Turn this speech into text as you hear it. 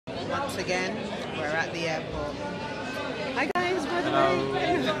once again, we're at the airport. Hi guys, by the way.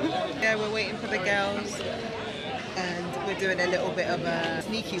 Yeah, we're waiting for the girls and we're doing a little bit of a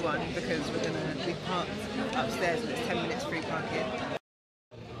sneaky one because we parked upstairs and it's 10 minutes free parking.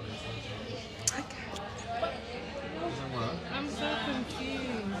 I'm so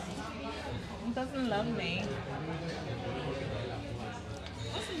confused. He doesn't love me.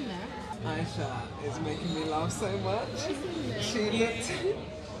 What's in there? Aisha is making me laugh so much. She looked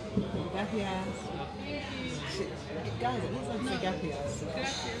gappy ass. Guys, it looks like a gappy ass.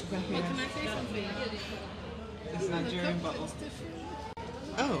 Gappy Wait, ass. can I say something? It's Nigerian bottle.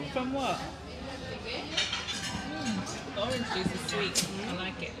 Oh, From what? The orange juice is sweet. I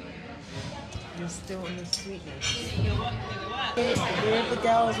like it. you're still on the sweetness. You know what? We're with the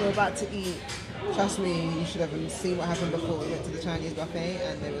girls, we're about to eat. Trust me, you should have seen what happened before. We went to the Chinese buffet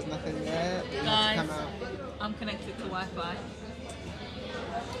and there was nothing there. We had to Guys, come out. I'm connected to Wi-Fi.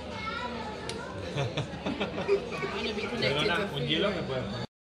 I'm going to be connected to food.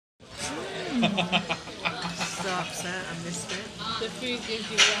 So upset, I missed it. The food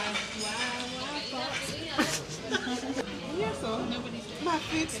gives you Wi-Fi. Yeah, so my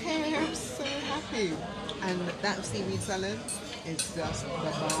food's here, I'm so happy. And that seaweed salad is just the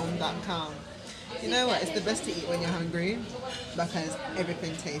bomb.com. You know what, it's the best to eat when you're hungry because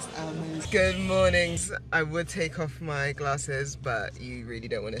everything tastes amazing. Good mornings. I would take off my glasses, but you really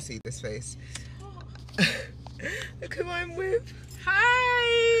don't want to see this face. Look who I'm with.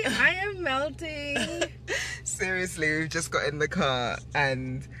 Hi! I am melting. Seriously, we've just got in the car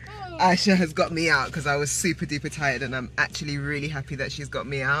and Aisha has got me out because I was super duper tired, and I'm actually really happy that she's got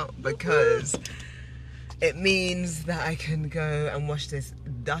me out because it means that I can go and wash this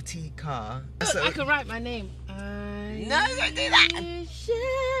dirty car. So, I can write my name. no, don't do that.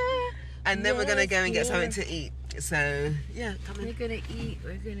 And then we're gonna go and get something to eat. So yeah, come on. We're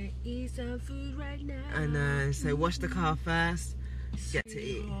gonna eat some food right now. I know. So wash the car first. Get to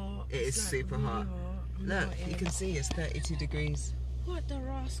eat. It is super hot. Look, you can see it's 32 degrees. What the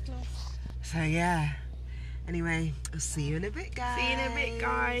rascal? So yeah. Anyway, I'll see you in a bit, guys. See you in a bit,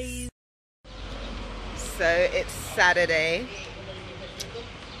 guys. So it's Saturday.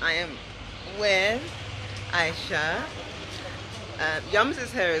 I am with Aisha. Yums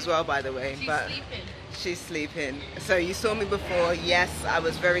is here as well, by the way. But she's sleeping. So you saw me before. Yes, I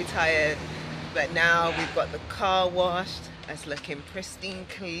was very tired. But now we've got the car washed. It's looking pristine,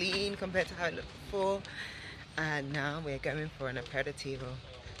 clean compared to how it looked before. And now we're going for an aperitivo.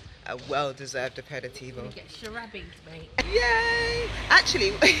 A well-deserved aperitivo. Get sharabbing, mate. Yay!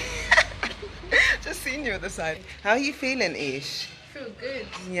 Actually, just seen you at the side. How are you feeling, Ish? Feel good.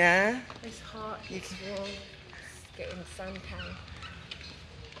 Yeah? It's hot, it's warm, it's getting suntan.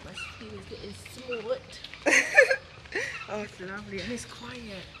 My skin is getting smooth. Oh, it's lovely and it's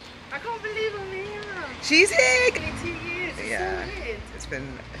quiet. I can't believe I'm here. She's here! It's been 2 years, it's Yeah, so weird. it's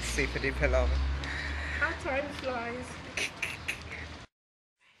been super duper long. How time flies.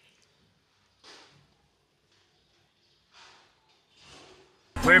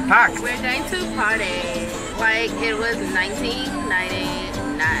 We're packed. We're going to party like it was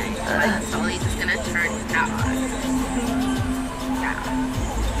 1999. Like it's only just gonna turn out.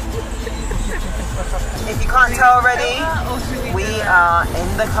 If you can't tell already, we are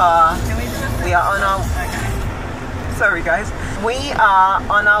in the car. We are on our... Sorry guys. We are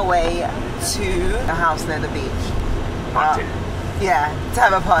on our way to a house near the beach. Party. Yeah, to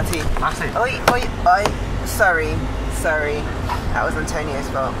have a party. Massive. Oi, oi, oi. Sorry. That was Antonio's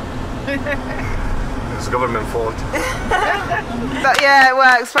fault. It's government fault. But yeah, it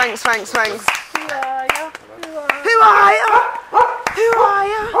works. Thanks. Who are you? Who are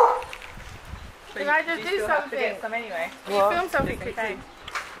you? Can I just do something? Some anyway. Can you film something quickly?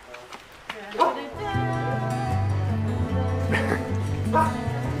 Oh,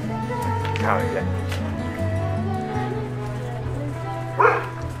 yeah.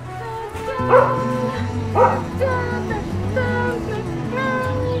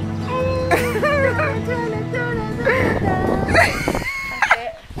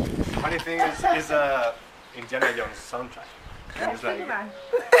 Funny thing is Indiana Jones soundtrack. And it's like,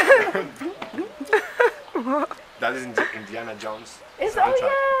 that is Indiana Jones. It's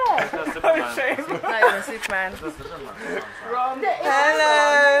soundtrack. Not even Superman.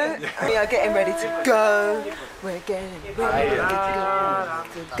 Hello. We are getting ready to go. We're getting ready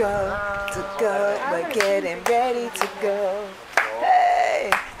to go. We're getting ready to go.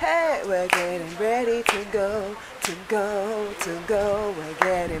 Hey, we're getting ready to go. We're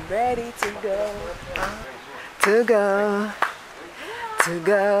getting ready to go. To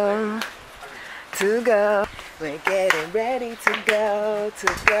go. We're getting ready to go, to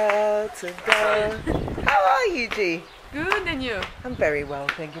go, to go. How are you, G? Good, and you? I'm very well,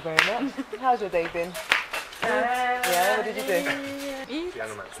 thank you very much. How's your day been? Yeah, what did you do? Eat,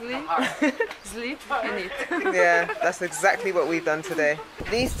 sleep, and eat. Yeah, that's exactly what we've done today.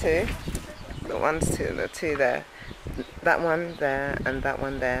 These two, the two there, that one there and that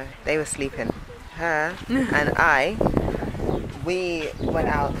one there, they were sleeping. Her and we went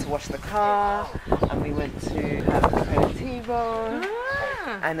out to wash the car and we went to have aperitivo.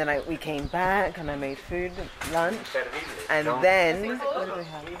 And then we came back and I made food, lunch, and then what did we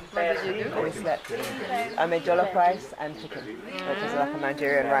have? What did you do? We slept. I made jollof rice and chicken, which is like a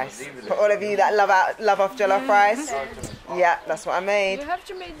Nigerian rice. For all of you that love off jollof rice, yeah, that's what I made. You have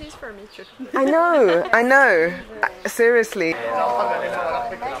to make this for me too. I know. Seriously.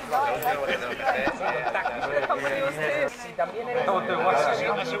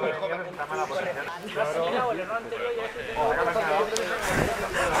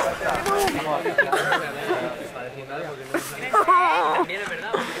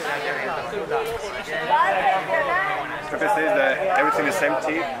 Pepe says that everything is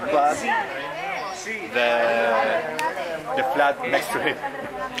empty, but the flat next to it.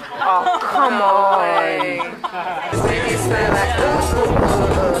 Oh, come on.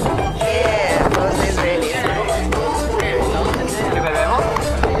 Yeah, Jose's ready.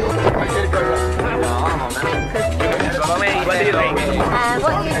 What are you drinking?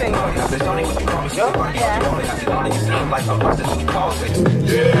 What are you drinking?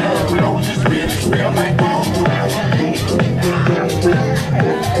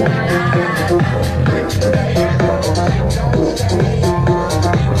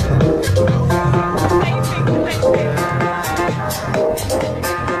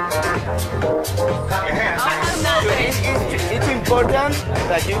 It's important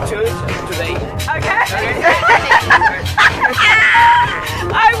that you choose today. Okay.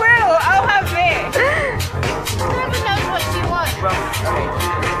 I will. I'll have it. Who knows what she wants?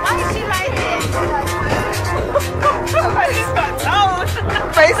 Why is she like this? I just got told.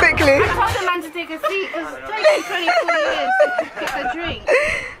 Basically. I told the man to take a seat because it takes 24 years to pick a drink.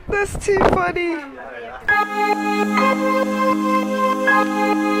 That's too funny.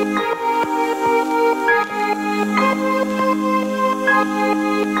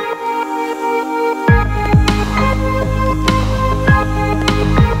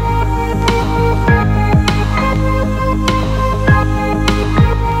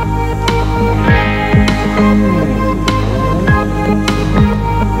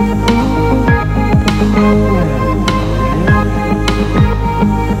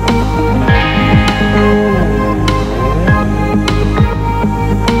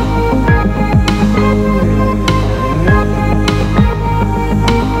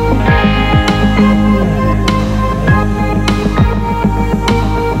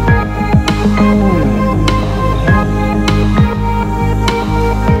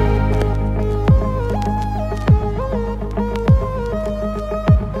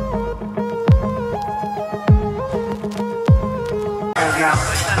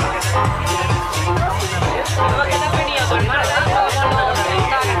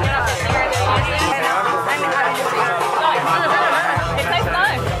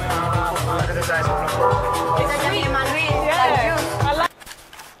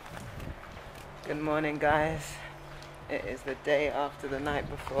 Good morning, guys. It is the day after the night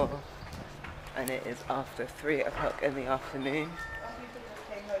before, and it is after 3 o'clock in the afternoon.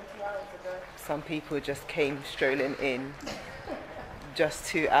 Some people just came strolling in just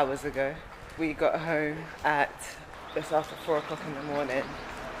 2 hours ago. We got home at just after 4 o'clock in the morning,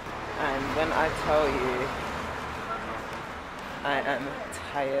 and when I tell you I am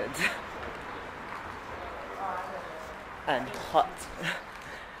tired and hot,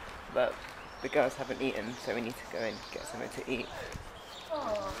 but the girls haven't eaten, so we need to go and get something to eat.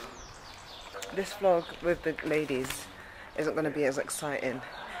 This vlog with the ladies isn't going to be as exciting.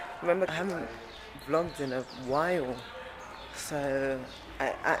 Remember, I haven't vlogged in a while, so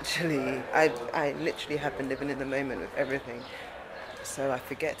I literally have been living in the moment with everything, so I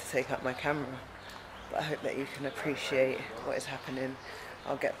forget to take out my camera. But I hope that you can appreciate what is happening.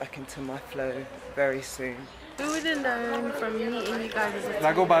 I'll get back into my flow very soon. We wouldn't learn from meeting you guys as a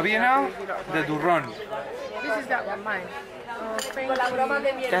La copa vino de turrón. This is that one, mine. Oh, thank you.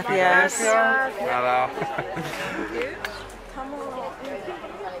 Gracias. Nada.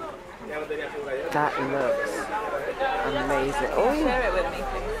 That looks amazing. Oh, Share it with me,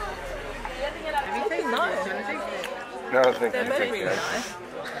 please. No, thank you. They're really nice.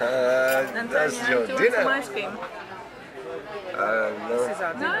 That's your Do you want some dinner. ice cream? No.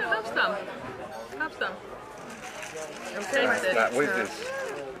 No, have some. Have some. What is this?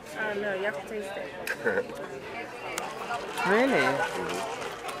 No, you have to taste it. Really?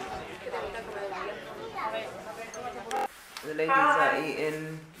 The ladies are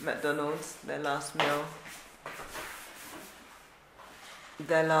eating McDonald's, their last meal.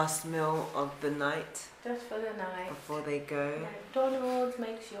 Their last meal of the night. Just for the night. Before they go. McDonald's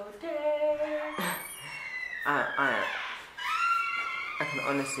makes your day. I can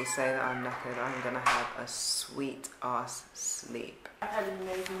honestly say that I'm knackered. I'm gonna have a sweet ass sleep. I've had an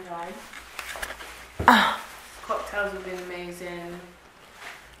amazing time. Cocktails have been amazing.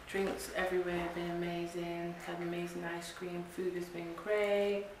 Drinks everywhere have been amazing. Had amazing ice cream. Food has been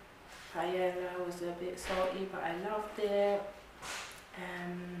great. Paella was a bit salty, but I loved it.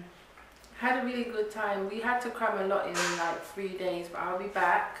 Had a really good time. We had to cram a lot in like 3 days, but I'll be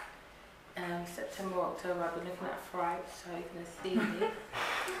back. September, October, I'll be looking at flights, so you're going to see me.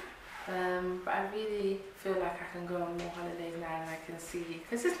 But I really feel like I can go on more holidays now and I can see you.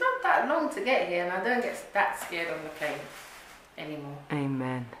 Because it's not that long to get here and I don't get that scared on the plane anymore.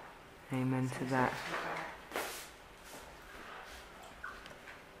 Amen. Amen to that.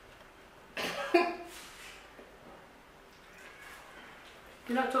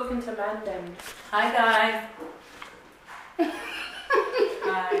 You're not talking to Mandem. Hi guys.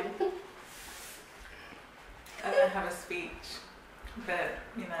 Hi. I don't have a speech, but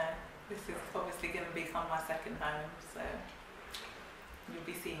you know, this is obviously going to become my second home, so you'll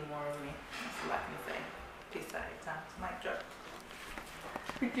be seeing more of me. That's all I can say. Peace out, times. Mic drop.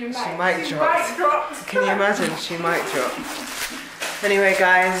 She might drop. Can you imagine? She might drop. Anyway,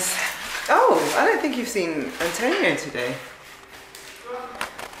 guys. Oh, I don't think you've seen Antonio today.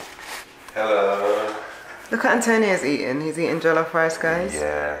 Hello. Look at Antonio's eating. He's eating jollof rice, guys.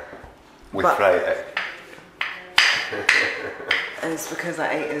 Yeah. With But- fried egg. And it's because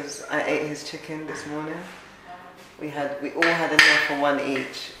I ate his chicken this morning. We all had enough for one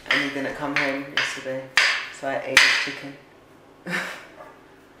each, and he didn't come home yesterday, so I ate his chicken.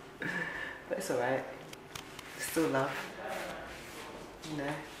 But it's alright. Still love, you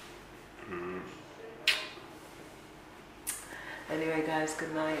know. Anyway, guys,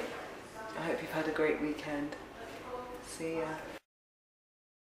 good night. I hope you've had a great weekend. See ya.